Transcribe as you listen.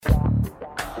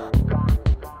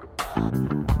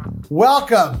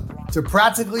Welcome to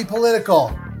Practically Political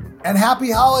and happy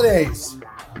holidays.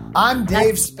 I'm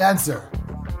Dave Spencer.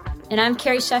 And I'm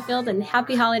Carrie Sheffield, and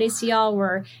happy holidays to y'all.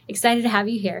 We're excited to have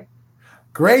you here.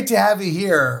 Great to have you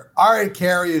here. All right,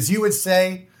 Carrie, as you would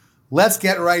say, let's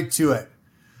get right to it.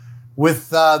 With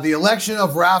the election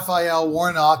of Raphael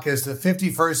Warnock as the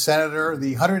 51st Senator,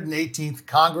 the 118th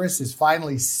Congress is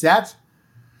finally set.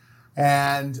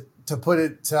 And to put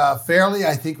it fairly,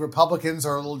 I think Republicans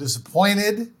are a little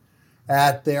disappointed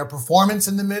at their performance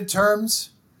in the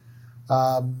midterms.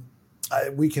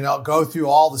 We can go through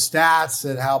all the stats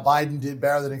and how Biden did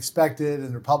better than expected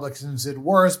and Republicans did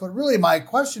worse. But really, my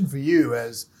question for you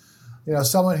as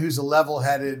someone who's a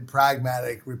level-headed,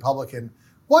 pragmatic Republican,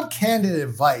 what candidate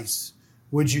advice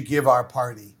would you give our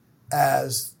party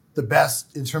as the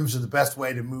best, in terms of the best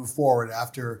way to move forward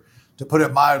after, to put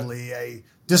it mildly, a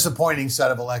disappointing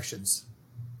set of elections?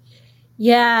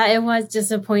 Yeah, it was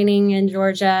disappointing in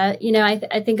Georgia.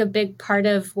 I think a big part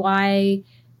of why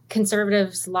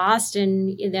conservatives lost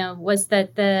was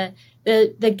that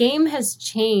the game has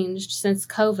changed since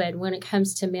COVID when it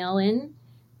comes to mail-in.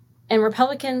 And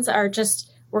Republicans are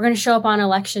we're going to show up on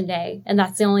election day, and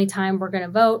that's the only time we're going to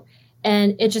vote.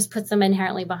 And it just puts them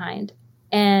inherently behind.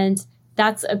 And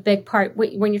that's a big part.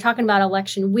 When you're talking about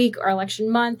election week or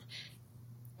election month,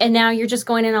 and now you're just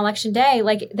going in election day,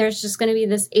 like there's just going to be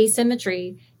this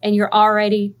asymmetry, and you're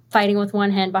already fighting with one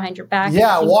hand behind your back.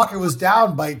 Yeah, Walker was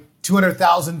down by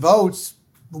 200,000 votes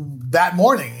that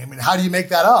morning. I mean, how do you make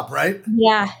that up, right?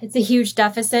 Yeah, it's a huge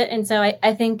deficit. And so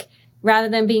I think rather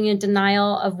than being in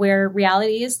denial of where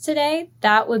reality is today,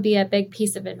 that would be a big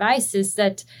piece of advice, is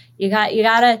that you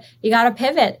gotta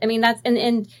pivot. I mean, that's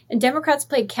and Democrats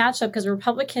played catch up because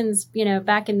Republicans,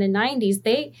 back in the 90s,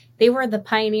 they were the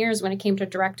pioneers when it came to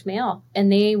direct mail,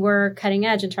 and they were cutting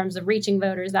edge in terms of reaching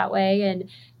voters that way. And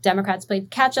Democrats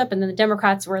played catch up, and then the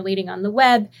Democrats were leading on the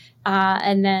web.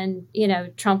 And then,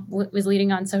 Trump was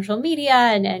leading on social media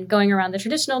and going around the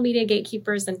traditional media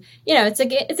gatekeepers. And, it's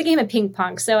a game of ping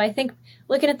pong. So I think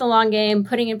looking at the long game,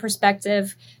 putting in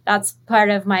perspective, that's part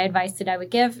of my advice that I would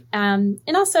give. And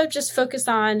also just focus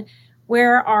on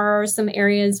where are some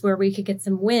areas where we could get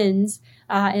some wins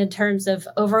in terms of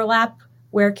overlap.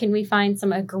 Where can we find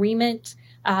some agreement?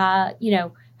 How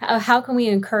can we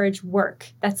encourage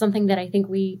work? That's something that I think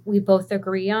we both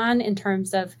agree on in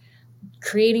terms of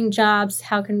creating jobs.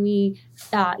 How can we,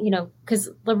 because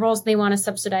liberals, they want to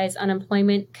subsidize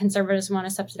unemployment. Conservatives want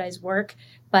to subsidize work,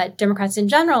 but Democrats in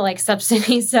general like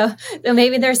subsidies. So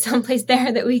maybe there's someplace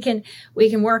there that we can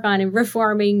work on, and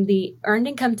reforming the earned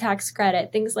income tax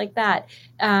credit, things like that,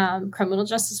 criminal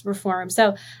justice reform.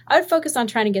 So I would focus on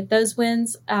trying to get those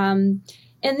wins. And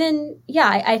then,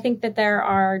 I think that there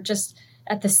are just,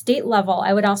 at the state level,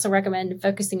 I would also recommend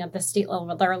focusing at the state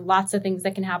level. There are lots of things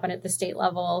that can happen at the state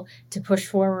level to push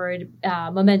forward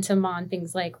momentum on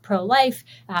things like pro-life,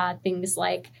 things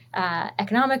like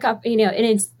economic up. And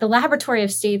it's the laboratory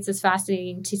of states is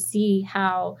fascinating to see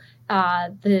how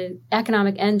the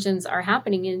economic engines are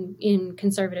happening in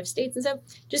conservative states. And so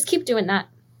just keep doing that.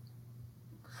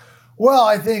 Well,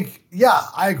 I think,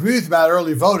 I agree with you about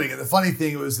early voting. And the funny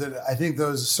thing was that I think there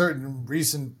was a certain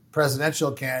recent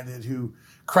presidential candidate who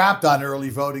crapped on early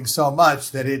voting so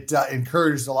much that it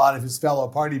encouraged a lot of his fellow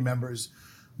party members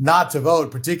not to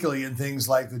vote, particularly in things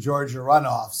like the Georgia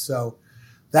runoff. So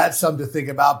that's something to think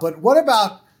about. But what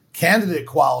about candidate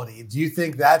quality? Do you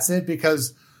think that's it?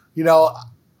 Because,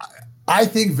 I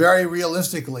think very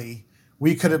realistically,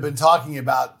 we could have been talking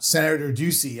about Senator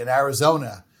Ducey in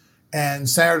Arizona and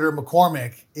Senator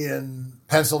McCormick in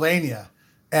Pennsylvania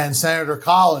and Senator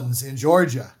Collins in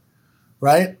Georgia.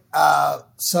 Right?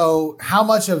 So how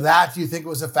much of that do you think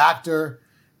was a factor?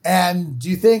 And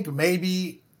do you think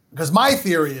maybe, because my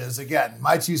theory is, again,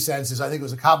 my 2 cents is I think it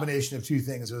was a combination of two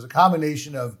things. It was a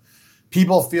combination of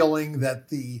people feeling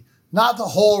that not the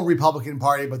whole Republican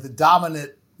Party, but the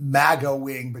dominant MAGA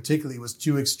wing particularly was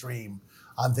too extreme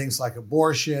on things like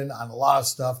abortion, on a lot of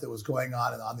stuff that was going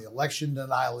on, and on the election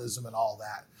denialism and all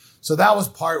that. So that was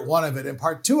part one of it. And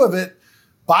part two of it,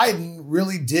 Biden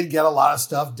really did get a lot of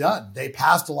stuff done. They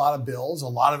passed a lot of bills. A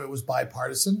lot of it was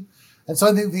bipartisan. And so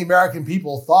I think the American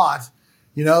people thought,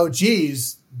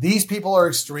 geez, these people are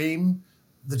extreme.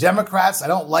 The Democrats, I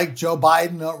don't like Joe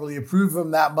Biden. I don't really approve of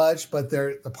him that much, but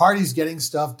the party's getting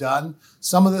stuff done.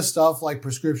 Some of this stuff like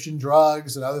prescription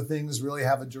drugs and other things really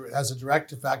has a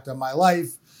direct effect on my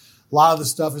life. A lot of the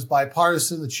stuff is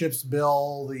bipartisan, the CHIPS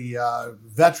bill, the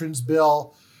veterans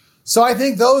bill. So I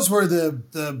think those were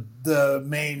the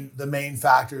main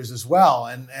factors as well.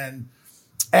 And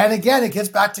again, it gets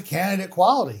back to candidate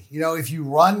quality. If you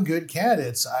run good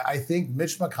candidates, I think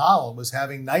Mitch McConnell was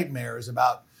having nightmares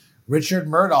about Richard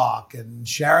Murdoch and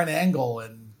Sharon Engel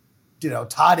and,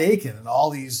 Todd Aiken and all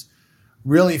these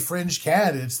really fringe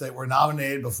candidates that were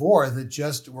nominated before that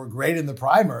just were great in the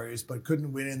primaries but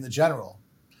couldn't win in the general.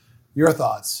 Your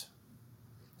thoughts?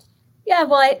 Yeah,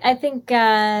 well, I think,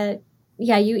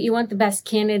 you want the best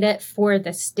candidate for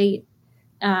the state.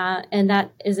 And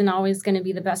that isn't always going to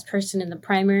be the best person in the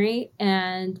primary.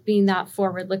 And being that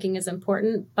forward looking is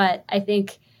important. But I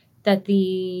think that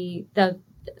the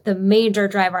major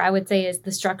driver, I would say, is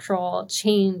the structural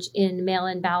change in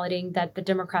mail-in balloting that the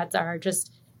Democrats are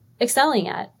just excelling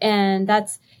at. And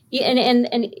that's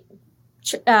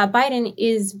Biden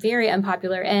is very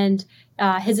unpopular, and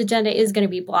his agenda is going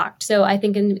to be blocked. So I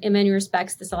think in many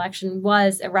respects, this election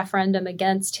was a referendum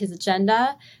against his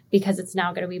agenda because it's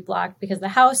now going to be blocked because the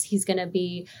House, he's going to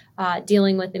be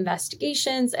dealing with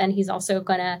investigations, and he's also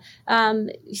going to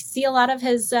see a lot of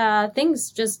his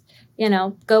things just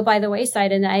go by the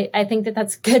wayside. And I think that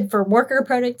that's good for worker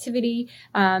productivity,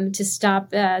 to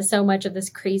stop so much of this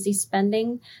crazy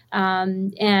spending,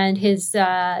 and his,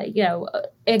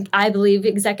 I believe,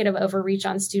 executive overreach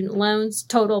on student loans,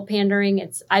 total pandering.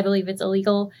 I believe it's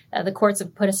illegal. The courts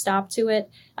have put a stop to it.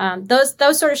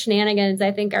 Those sort of shenanigans,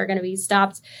 I think, are going to be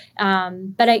stopped.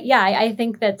 But I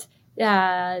think that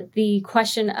the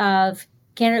question of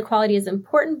candidate quality is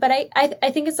important, but I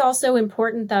think it's also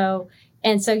important, though.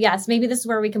 And so, yes, maybe this is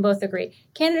where we can both agree.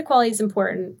 Candidate quality is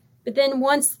important. But then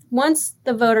once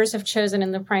the voters have chosen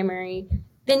in the primary,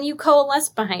 then you coalesce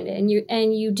behind it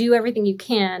and you do everything you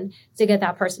can to get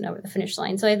that person over the finish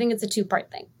line. So I think it's a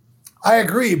two-part thing. I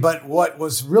agree. But what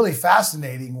was really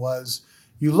fascinating was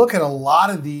you look at a lot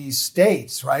of these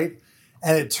states, right?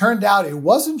 And it turned out it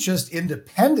wasn't just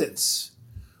independents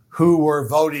who were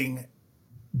voting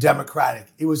Democratic.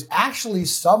 It was actually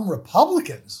some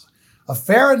Republicans. A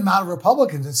fair amount of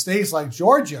Republicans in states like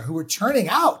Georgia who were turning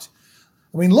out.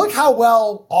 I mean, look how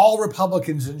well all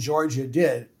Republicans in Georgia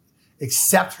did,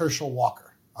 except Herschel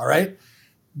Walker. All right.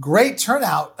 Great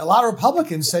turnout. A lot of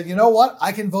Republicans said, you know what?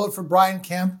 I can vote for Brian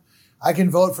Kemp. I can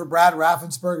vote for Brad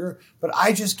Raffensperger, but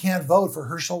I just can't vote for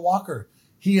Herschel Walker.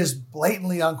 He is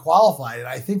blatantly unqualified. And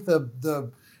I think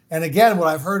and again, what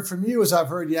I've heard from you is I've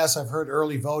heard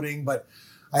early voting, but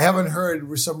I haven't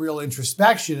heard some real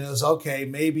introspection. It was, okay,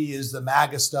 maybe is the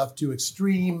MAGA stuff too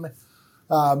extreme?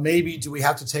 Maybe do we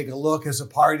have to take a look as a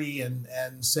party and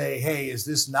say, hey, is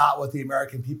this not what the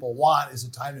American people want? Is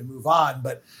it time to move on?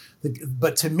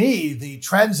 But to me, the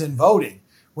trends in voting,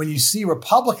 when you see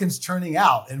Republicans turning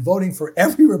out and voting for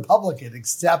every Republican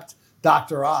except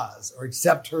Dr. Oz or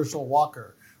except Herschel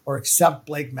Walker or except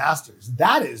Blake Masters,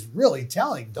 that is really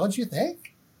telling, don't you think?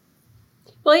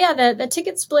 Well, yeah, the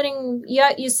ticket splitting,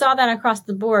 you saw that across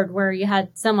the board where you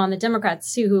had some on the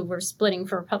Democrats, too, who were splitting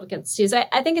for Republicans, too. So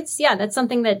I think that's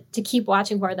something that to keep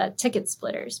watching for, that ticket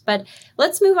splitters. But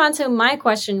let's move on to my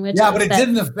question, which but it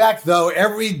didn't affect, though,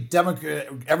 every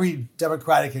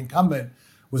Democratic incumbent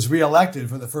was reelected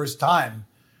for the first time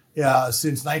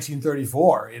since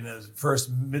 1934 in the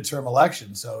first midterm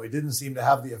election. So it didn't seem to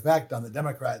have the effect on the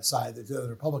Democrat side that did on the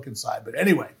Republican side. But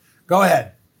anyway, go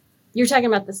ahead. You're talking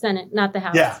about the Senate, not the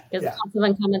House. Because the House of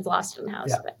Incumbents lost in the House.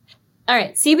 Yeah. But. All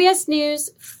right. CBS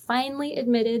News finally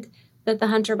admitted that the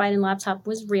Hunter Biden laptop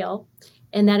was real.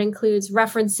 And that includes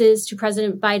references to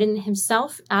President Biden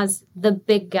himself as the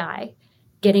big guy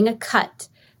getting a cut.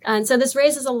 And so this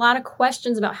raises a lot of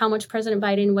questions about how much President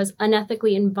Biden was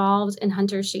unethically involved in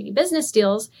Hunter's shady business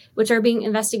deals, which are being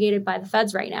investigated by the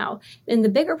feds right now. And the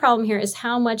bigger problem here is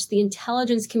how much the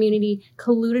intelligence community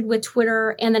colluded with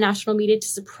Twitter and the national media to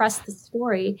suppress the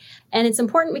story. And it's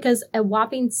important because a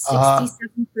whopping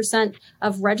 67%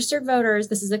 of registered voters,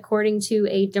 this is according to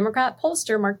a Democrat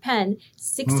pollster, Mark Penn,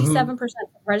 67% of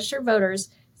registered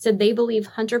voters said they believe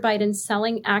Hunter Biden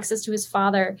selling access to his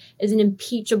father is an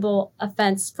impeachable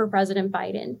offense for President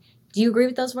Biden. Do you agree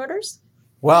with those voters?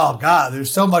 Well, God,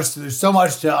 there's so much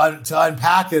to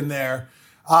unpack in there.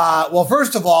 Well,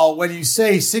 first of all, when you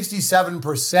say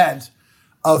 67%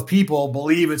 of people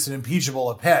believe it's an impeachable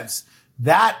offense,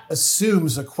 that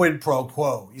assumes a quid pro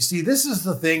quo. You see, this is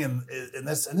the thing, and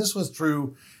this was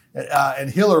true,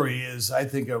 and Hillary is, I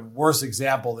think, a worse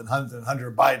example than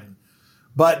Hunter Biden.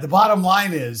 But the bottom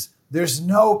line is there's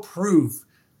no proof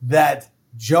that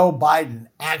Joe Biden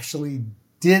actually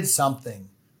did something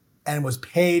and was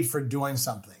paid for doing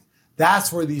something.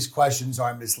 That's where these questions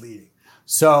are misleading.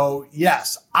 So,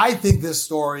 yes, I think this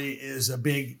story is a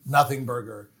big nothing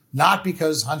burger, not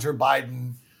because Hunter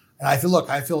Biden, and I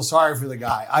feel sorry for the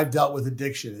guy. I've dealt with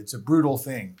addiction. It's a brutal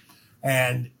thing.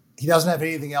 And he doesn't have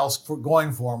anything else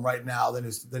going for him right now than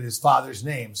his father's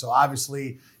name. So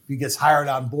obviously, if he gets hired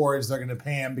on boards, they're going to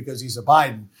pay him because he's a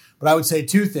Biden. But I would say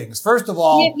two things. First of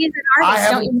all, he's an artist. I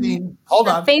haven't seen. Hold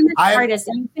on, famous artist.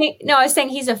 No, I was saying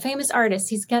he's a famous artist.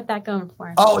 He's got that going for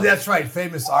him. Oh, that's right,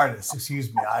 famous artist.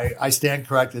 Excuse me, I stand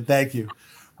corrected. Thank you.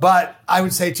 But I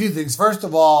would say two things. First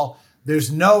of all,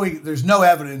 there's no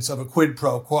evidence of a quid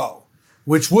pro quo,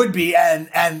 which would be an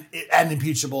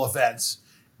impeachable offense.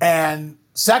 And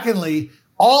secondly,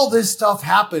 all this stuff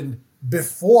happened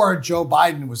before Joe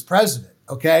Biden was president.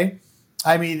 Okay,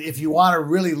 I mean, if you want to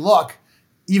really look,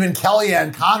 even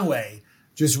Kellyanne Conway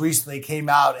just recently came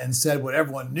out and said what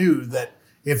everyone knew, that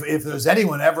if there's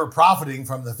anyone ever profiting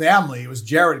from the family, it was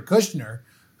Jared Kushner,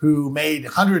 who made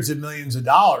hundreds of millions of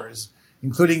dollars,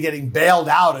 including getting bailed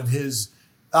out of his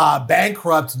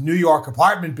bankrupt New York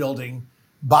apartment building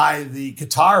by the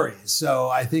Qataris. So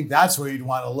I think that's where you'd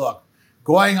want to look.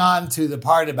 Going on to the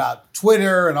part about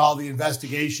Twitter and all the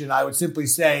investigation, I would simply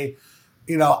say,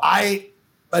 I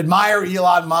admire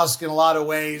Elon Musk in a lot of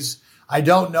ways. I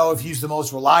don't know if he's the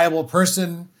most reliable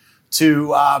person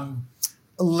to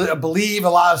believe a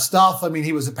lot of stuff. I mean,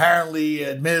 he was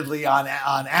admittedly on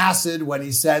acid when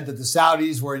he said that the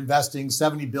Saudis were investing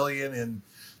 $70 billion in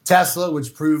Tesla,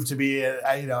 which proved to be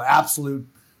absolute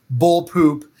bull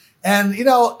poop. And,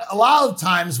 a lot of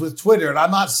times with Twitter, and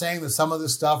I'm not saying that some of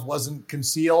this stuff wasn't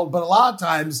concealed, but a lot of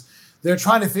times they're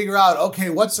trying to figure out, okay,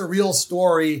 what's a real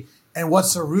story and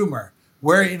what's a rumor?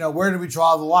 Where do we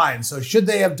draw the line? So should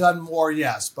they have done more?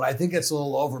 Yes. But I think it's a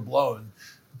little overblown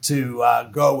to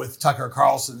go with Tucker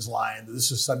Carlson's line. This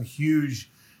is some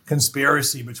huge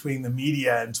conspiracy between the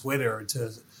media and Twitter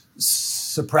to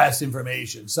suppress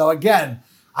information. So again,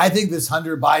 I think this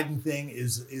Hunter Biden thing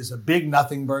is a big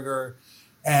nothing burger.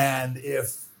 And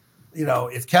if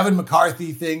Kevin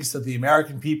McCarthy thinks that the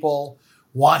American people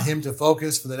want him to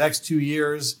focus for the next 2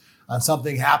 years on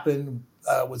something happened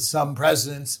with some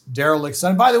president's derelict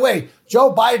son. By the way,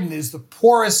 Joe Biden is the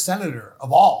poorest senator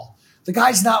of all. The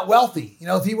guy's not wealthy.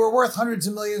 If he were worth hundreds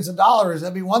of millions of dollars,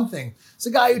 that'd be one thing. It's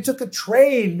a guy who took a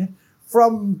train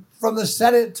from the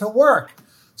Senate to work.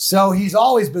 So he's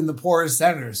always been the poorest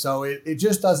senator. So it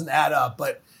just doesn't add up.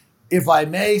 But if I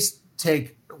may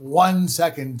take 1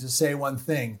 second to say one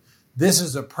thing, this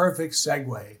is a perfect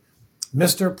segue.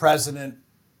 Mr. President,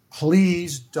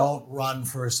 please don't run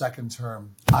for a second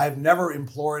term. I've never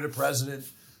implored a president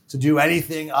to do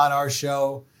anything on our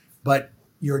show, but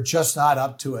you're just not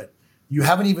up to it. You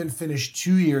haven't even finished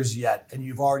 2 years yet, and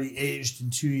you've already aged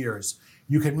in 2 years.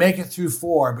 You can make it through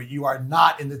 4, but you are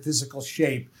not in the physical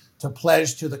shape to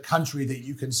pledge to the country that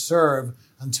you can serve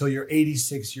until you're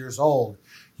 86 years old.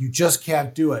 You just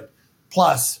can't do it.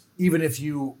 Plus, even if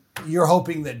you're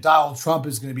hoping that Donald Trump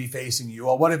is going to be facing you,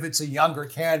 well, what if it's a younger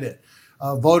candidate?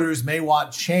 Voters may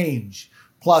want change.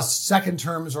 Plus, second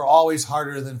terms are always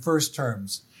harder than first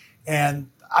terms. And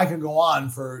I could go on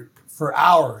for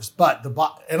hours. But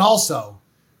also,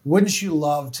 wouldn't you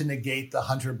love to negate the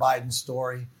Hunter Biden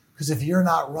story? Because if you're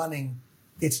not running,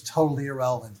 it's totally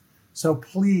irrelevant. So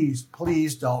please,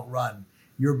 please don't run.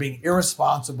 You're being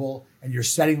irresponsible and you're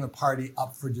setting the party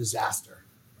up for disaster.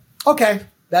 Okay,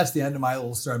 that's the end of my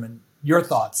little sermon. Your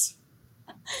thoughts?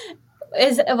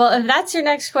 If that's your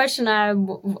next question,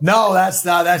 no, that's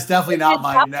not. That's definitely not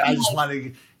mine. I just want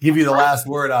to give you the last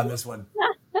word on this one.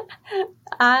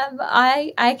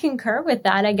 I concur with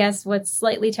that. I guess what's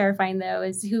slightly terrifying though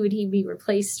is who would he be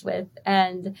replaced with?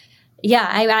 And yeah,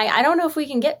 I don't know if we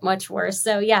can get much worse.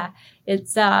 So yeah,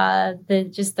 it's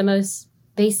the most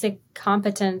basic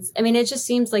competence. I mean, it just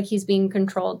seems like he's being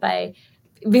controlled by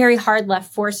very hard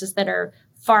left forces that are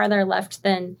farther left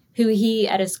than who he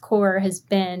at his core has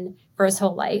been for his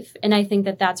whole life. And I think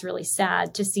that that's really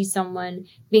sad to see someone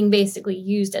being basically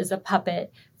used as a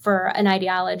puppet for an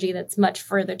ideology that's much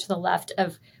further to the left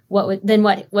of than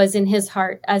what was in his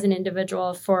heart as an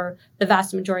individual for the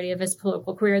vast majority of his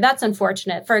political career. That's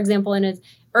unfortunate. For example,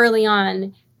 early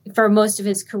on, for most of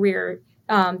his career,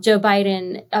 Joe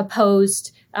Biden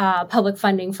opposed public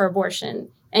funding for abortion.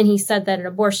 And he said that an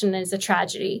abortion is a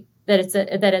tragedy, that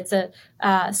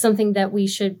it's something that we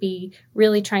should be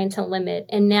really trying to limit.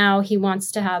 And now he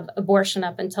wants to have abortion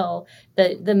up until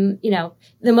the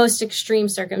most extreme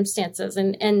circumstances.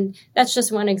 And that's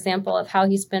just one example of how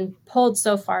he's been pulled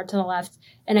so far to the left.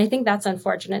 And I think that's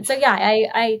unfortunate. So yeah,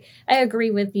 I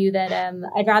agree with you that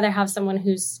I'd rather have someone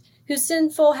who's in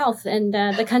full health, and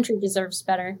the country deserves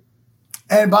better.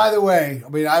 And by the way, I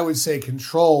mean, I would say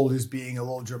controlled is being a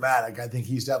little dramatic. I think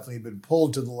he's definitely been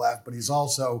pulled to the left, but he's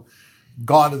also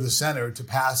gone to the center to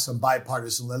pass some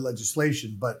bipartisan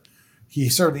legislation. But he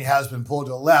certainly has been pulled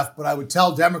to the left. But I would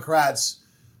tell Democrats,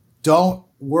 don't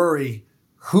worry,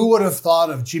 who would have thought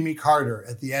of Jimmy Carter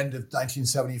at the end of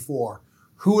 1974?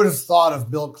 Who would have thought of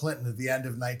Bill Clinton at the end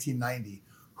of 1990?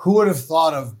 Who would have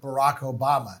thought of Barack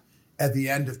Obama at the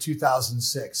end of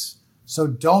 2006? So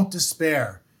don't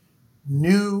despair.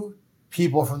 New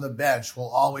people from the bench will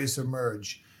always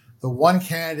emerge. The one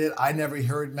candidate I never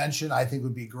heard mentioned, I think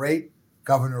would be great,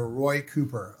 Governor Roy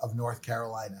Cooper of North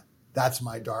Carolina. That's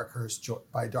my dark horse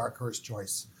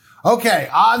choice. Okay,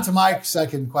 on to my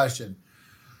second question.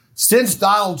 Since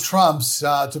Donald Trump's,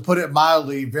 to put it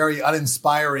mildly, very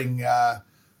uninspiring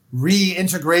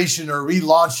reintegration or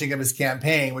relaunching of his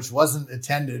campaign, which wasn't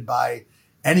attended by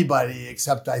anybody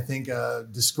except, I think, a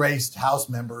disgraced House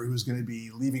member who was going to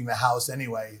be leaving the House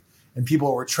anyway, and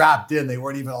people were trapped in, they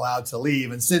weren't even allowed to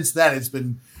leave. And since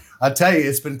then, I'll tell you,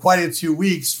 it's been quite a 2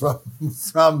 weeks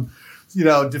from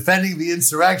defending the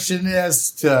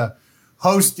insurrectionists to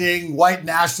hosting white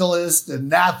nationalists and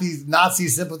Nazi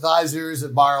sympathizers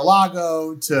at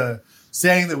Mar-a-Lago to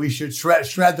saying that we should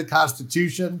shred the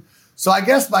Constitution. So I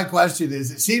guess my question is,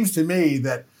 it seems to me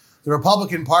that the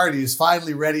Republican Party is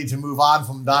finally ready to move on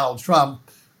from Donald Trump,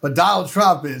 but Donald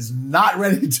Trump is not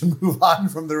ready to move on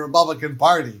from the Republican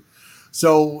Party.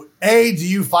 So, A, do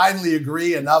you finally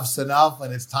agree enough's enough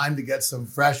and it's time to get some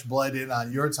fresh blood in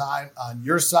on your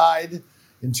side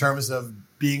in terms of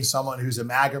being someone who's a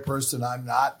MAGA person? I'm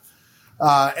not.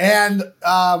 And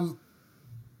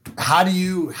how do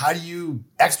you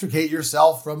extricate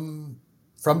yourself from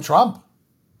Trump?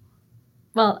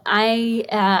 Well,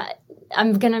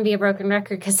 I'm going to be a broken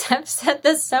record because I've said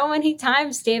this so many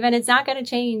times, Dave, and it's not going to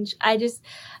change. I just,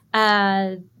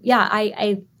 I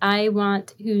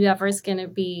want whoever's going to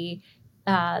be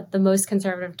the most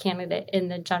conservative candidate in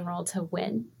the general to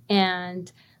win.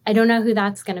 And I don't know who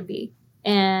that's going to be.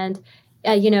 And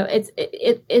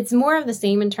it's more of the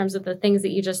same in terms of the things that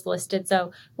you just listed.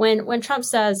 So when Trump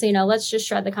says, let's just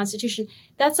shred the Constitution,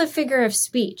 that's a figure of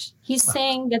speech. He's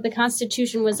saying that the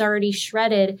Constitution was already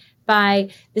shredded by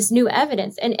this new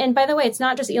evidence. And by the way, it's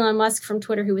not just Elon Musk from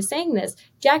Twitter who was saying this.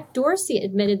 Jack Dorsey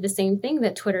admitted the same thing,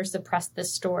 that Twitter suppressed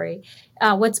this story.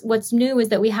 What's new is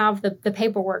that we have the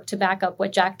paperwork to back up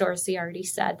what Jack Dorsey already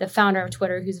said, the founder of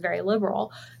Twitter, who's very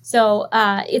liberal. So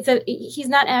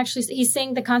he's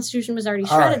saying the Constitution was already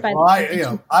shredded by.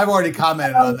 Well, I've already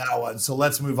commented on that one, so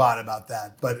let's move on about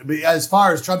that. But as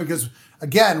far as Trump, because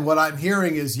again, what I'm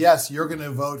hearing is, yes, you're going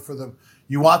to vote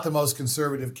you want the most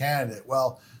conservative candidate.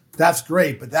 Well, that's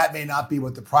great, but that may not be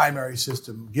what the primary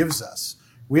system gives us.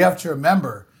 We have to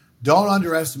remember, don't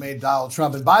underestimate Donald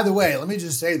Trump. And by the way, let me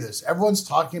just say this. Everyone's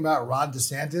talking about Ron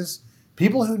DeSantis.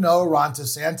 People who know Ron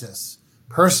DeSantis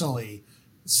personally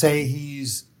say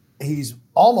he's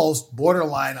almost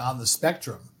borderline on the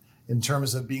spectrum in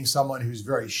terms of being someone who's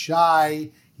very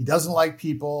shy. He doesn't like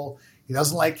people. He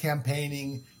doesn't like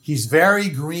campaigning. He's very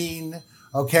green.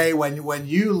 Okay, when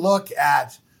you look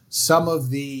at some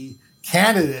of the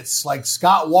candidates like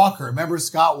Scott Walker, remember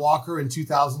Scott Walker in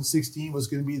 2016 was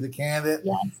going to be the candidate,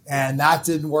 yes, and that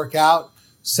didn't work out.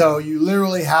 So you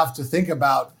literally have to think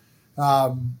about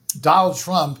Donald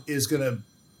Trump is going to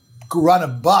run a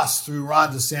bus through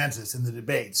Ron DeSantis in the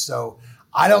debate. So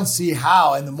I don't see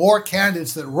how. And the more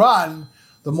candidates that run,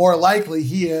 the more likely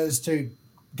he is to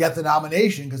get the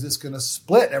nomination because it's going to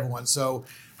split everyone. So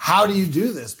how do you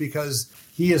do this? Because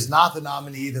he is not the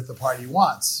nominee that the party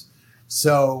wants.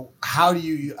 So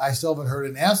I still haven't heard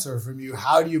an answer from you.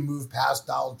 How do you move past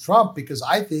Donald Trump? Because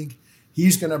I think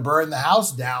he's going to burn the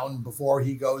house down before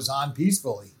he goes on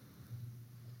peacefully.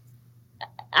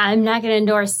 I'm not going to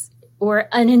endorse or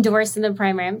unendorse in the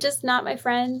primary. I'm just not my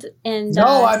friend. And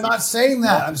no, I'm not saying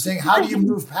that. I'm saying, how do you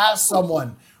move past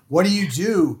someone? What do you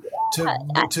do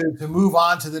to move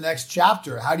on to the next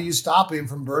chapter? How do you stop him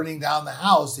from burning down the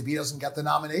house if he doesn't get the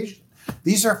nomination?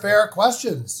 These are fair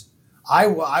questions. I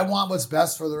want what's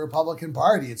best for the Republican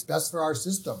Party. It's best for our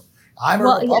system. I'm a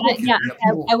Republican.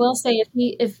 I will say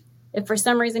if for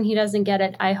some reason he doesn't get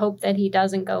it, I hope that he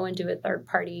doesn't go into a third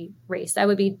party race. I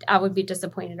would be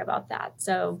disappointed about that.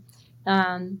 So,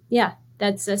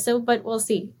 that's so. But we'll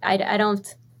see. I don't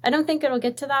think it'll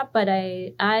get to that. But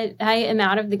I am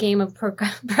out of the game of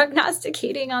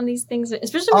prognosticating on these things,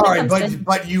 especially when it comes to.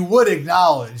 But you would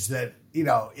acknowledge that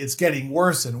it's getting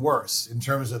worse and worse in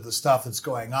terms of the stuff that's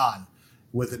going on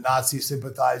with the Nazi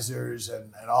sympathizers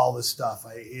and all this stuff.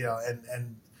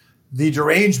 And the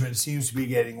derangement seems to be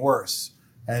getting worse.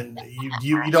 And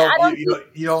you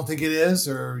don't think it is,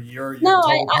 or you're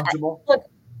totally comfortable? Look,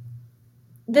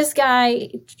 this guy,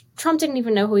 Trump didn't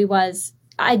even know who he was.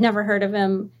 I'd never heard of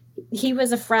him. He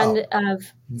was a friend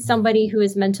of somebody who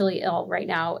is mentally ill right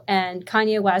now. And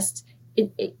Kanye West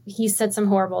he said some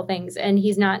horrible things, and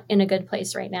he's not in a good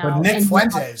place right now. But Nick and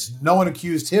Fuentes, no one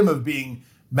accused him of being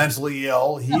mentally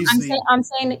ill. I'm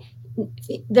saying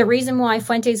the reason why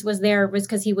Fuentes was there was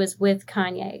because he was with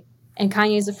Kanye, and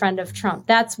Kanye's a friend of Trump.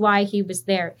 That's why he was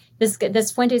there.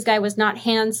 This Fuentes guy was not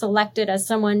hand selected as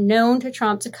someone known to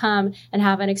Trump to come and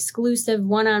have an exclusive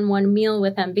one-on-one meal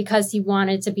with him because he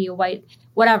wanted to be a white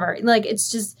whatever. Like,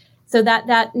 it's just so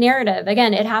that narrative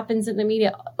again, it happens in the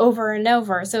media over and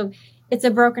over. So it's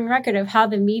a broken record of how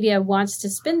the media wants to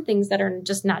spin things that are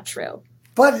just not true.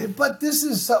 But this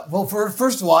is well.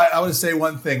 First of all, I want to say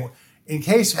one thing. In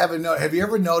case have you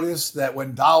ever noticed that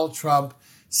when Donald Trump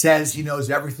says he knows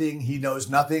everything, he knows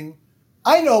nothing?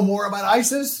 I know more about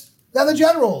ISIS than the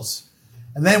generals.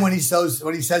 And then when he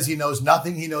says he knows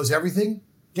nothing, he knows everything.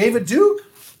 David Duke,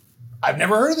 I've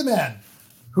never heard of the man.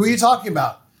 Who are you talking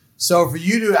about? So for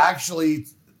you to actually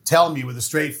tell me with a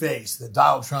straight face that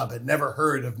Donald Trump had never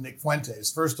heard of Nick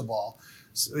Fuentes, first of all,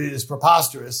 is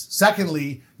preposterous.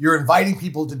 Secondly, you're inviting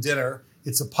people to dinner.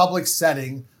 It's a public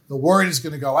setting. The word is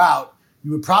going to go out.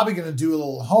 You were probably going to do a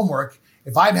little homework.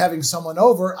 If I'm having someone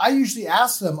over, I usually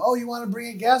ask them, oh, you want to bring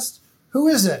a guest? Who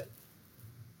is it?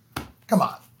 Come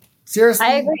on. Seriously?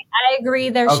 I agree.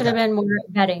 There should have been more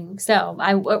vetting. So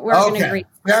we're going to agree.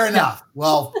 Fair enough.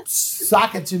 Well,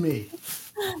 sock it to me.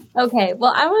 Okay.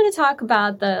 Well, I want to talk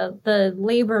about the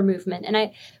labor movement.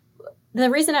 And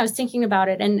the reason I was thinking about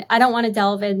it, and I don't want to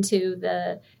delve into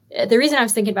the reason I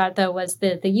was thinking about it, though, was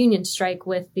the union strike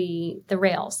with the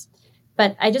rails.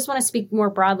 But I just want to speak more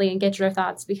broadly and get your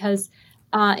thoughts because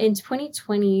in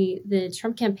 2020, the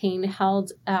Trump campaign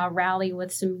held a rally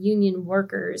with some union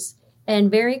workers,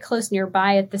 and very close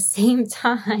nearby at the same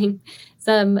time,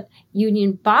 some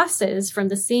union bosses from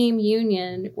the same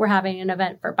union were having an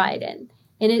event for Biden.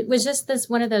 And it was just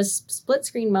one of those split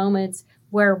screen moments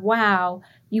where, wow,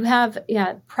 you have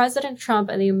President Trump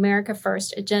and the America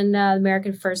First agenda,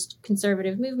 American First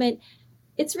conservative movement.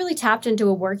 It's really tapped into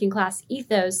a working class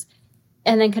ethos.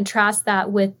 And then contrast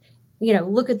that with,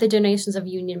 look at the donations of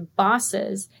union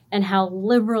bosses and how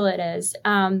liberal it is.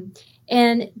 And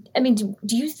I mean,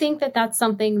 do you think that that's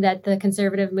something that the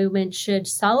conservative movement should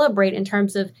celebrate in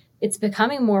terms of it's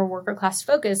becoming more worker class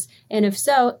focused? And if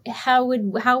so, how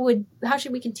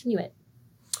should we continue it?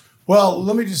 Well,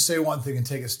 let me just say one thing and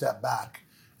take a step back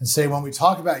and say when we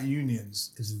talk about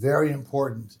unions, it's very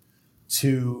important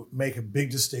to make a big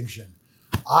distinction.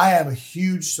 I am a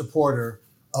huge supporter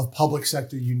of public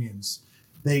sector unions.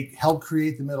 They help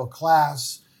create the middle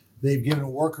class. They've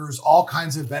given workers all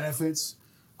kinds of benefits.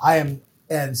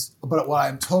 But what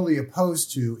I'm totally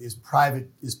opposed to is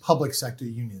public sector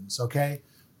unions, okay?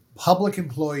 Public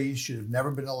employees should have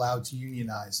never been allowed to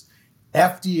unionize.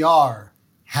 FDR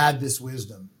had this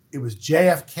wisdom. It was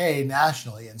JFK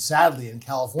nationally, and sadly in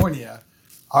California,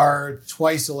 our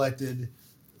twice elected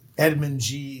Edmund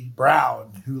G.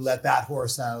 Brown, who let that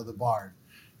horse out of the barn.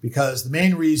 Because the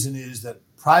main reason is that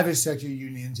private sector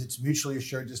unions, it's mutually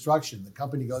assured destruction. The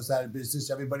company goes out of business,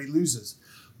 everybody loses.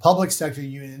 Public sector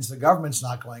unions, the government's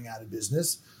not going out of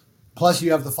business. Plus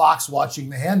you have the fox watching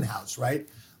the hen house, right?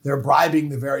 They're bribing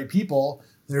the very people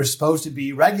that are supposed to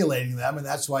be regulating them. And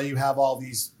that's why you have all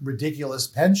these ridiculous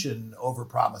pension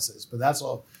overpromises. But that's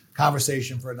a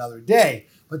conversation for another day.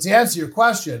 But to answer your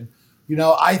question,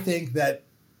 I think that,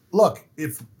 look,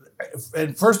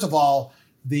 and first of all,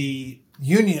 the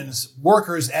unions,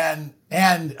 workers, and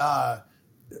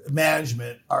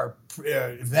management are,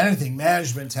 if anything,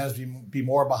 management tends to be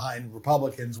more behind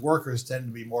Republicans. Workers tend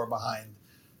to be more behind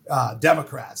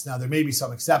Democrats. Now, there may be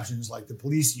some exceptions like the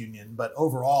police union, but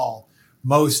overall,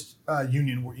 most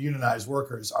unionized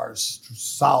workers are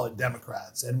solid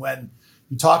Democrats. And when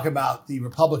you talk about the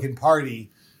Republican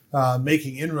Party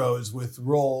making inroads with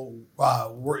working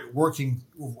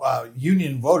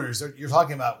union voters, you're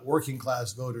talking about working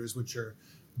class voters, which are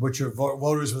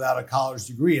voters without a college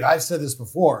degree. And I've said this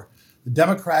before, the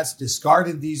Democrats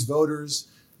discarded these voters.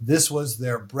 This was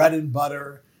their bread and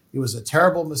butter. It was a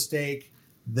terrible mistake.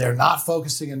 They're not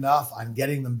focusing enough on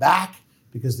getting them back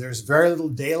because there's very little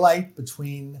daylight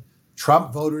between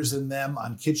Trump voters and them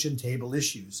on kitchen table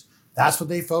issues. That's what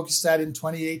they focused at in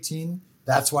 2018.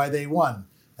 That's why they won.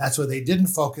 That's what they didn't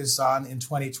focus on in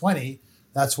 2020.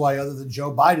 That's why, other than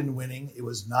Joe Biden winning, it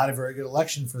was not a very good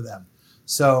election for them.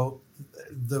 So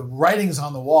the writing's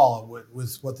on the wall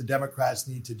with what the Democrats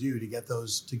need to do to get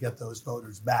those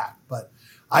voters back. But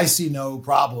I see no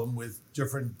problem with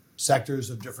different sectors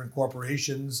of different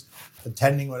corporations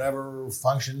attending whatever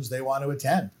functions they want to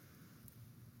attend.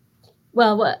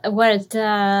 Well, what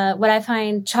I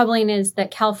find troubling is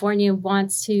that California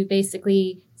wants to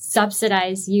basically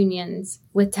subsidize unions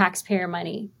with taxpayer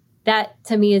money. that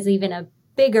to me is even a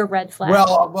bigger red flag.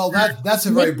 Well, that's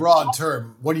a very broad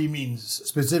term. What do you mean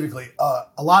specifically?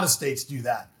 A lot of states do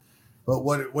that, but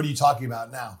what are you talking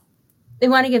about now? They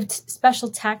want to give special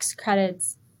tax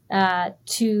credits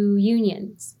to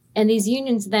unions. And these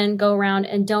unions then go around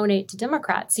and donate to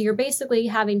Democrats. So you're basically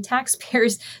having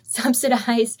taxpayers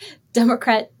subsidize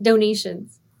Democrat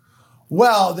donations.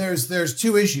 Well, there's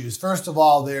two issues. First of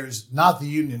all, there's not the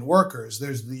union workers.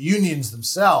 There's the unions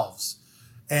themselves.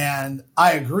 And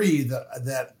I agree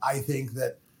that I think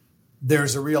that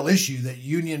there's a real issue that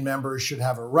union members should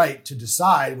have a right to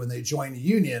decide when they join a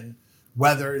union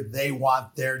whether they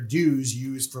want their dues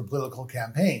used for political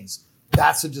campaigns.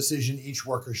 That's a decision each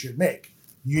worker should make.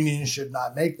 Unions should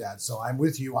not make that. So I'm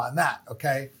with you on that,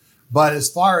 okay? But as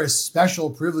far as special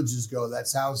privileges go, that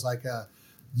sounds like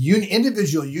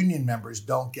individual union members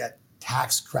don't get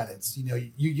tax credits. You know,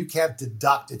 you can't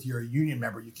deduct, if you're a union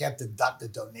member, you can't deduct a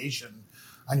donation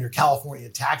on your California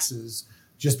taxes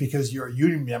just because you're a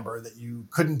union member that you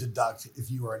couldn't deduct if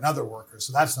you were another worker.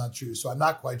 So that's not true. So I'm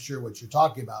not quite sure what you're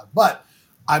talking about. But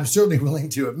I'm certainly willing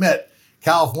to admit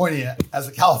California, as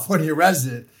a California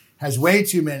resident, has way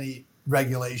too many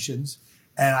regulations.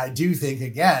 And I do think,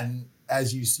 again,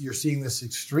 as you're seeing this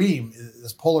extreme,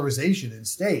 this polarization in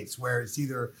states where it's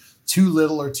either too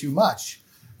little or too much.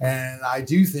 And I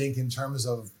do think in terms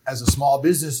of, as a small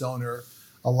business owner,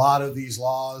 a lot of these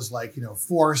laws like,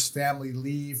 forced family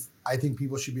leave, I think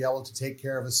people should be able to take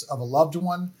care of a loved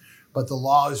one, but the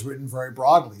law is written very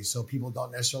broadly. So people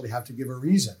don't necessarily have to give a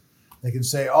reason. They can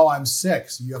say, oh, I'm sick,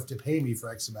 so you have to pay me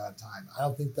for X amount of time. I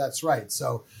don't think that's right.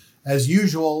 So as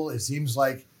usual, it seems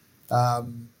like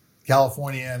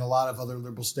California and a lot of other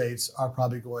liberal states are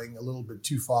probably going a little bit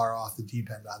too far off the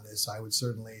deep end on this. I would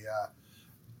certainly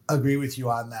agree with you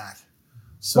on that.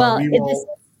 So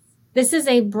this is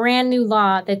a brand new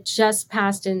law that just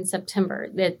passed in September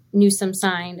that Newsom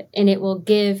signed, and it will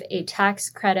give a tax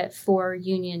credit for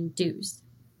union dues.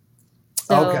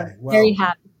 So okay, well, there you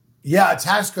have it. Yeah, a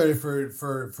tax credit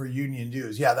for union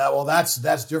dues. Yeah,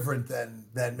 that's different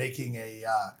than making a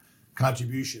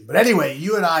contribution. But anyway,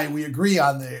 you and we agree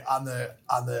on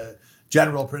the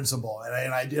general principle.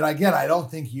 And I don't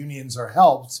think unions are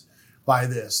helped by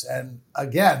this. And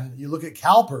again, you look at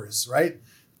CalPERS, right?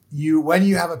 When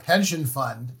you have a pension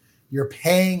fund, you're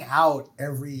paying out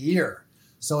every year.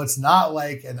 So it's not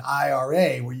like an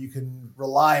IRA where you can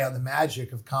rely on the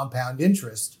magic of compound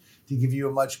interest to give you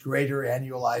a much greater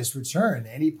annualized return.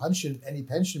 Any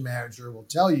pension manager will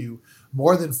tell you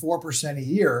more than 4% a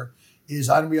year is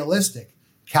unrealistic.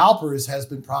 CalPERS has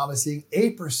been promising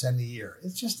 8% a year.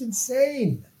 It's just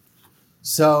insane.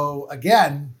 So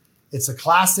again, it's a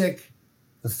classic,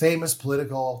 the famous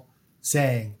political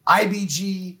saying,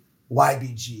 IBG,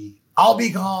 YBG, I'll be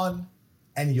gone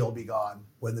and you'll be gone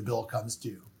when the bill comes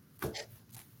due.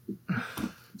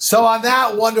 So on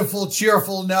that wonderful,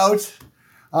 cheerful note,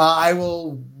 I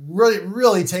will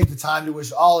really take the time to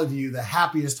wish all of you the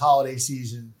happiest holiday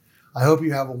season. I hope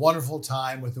you have a wonderful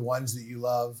time with the ones that you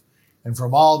love. And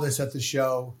from all of us at the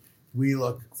show, we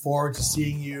look forward to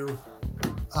seeing you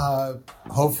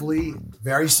hopefully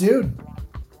very soon.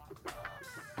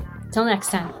 Till next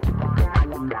time.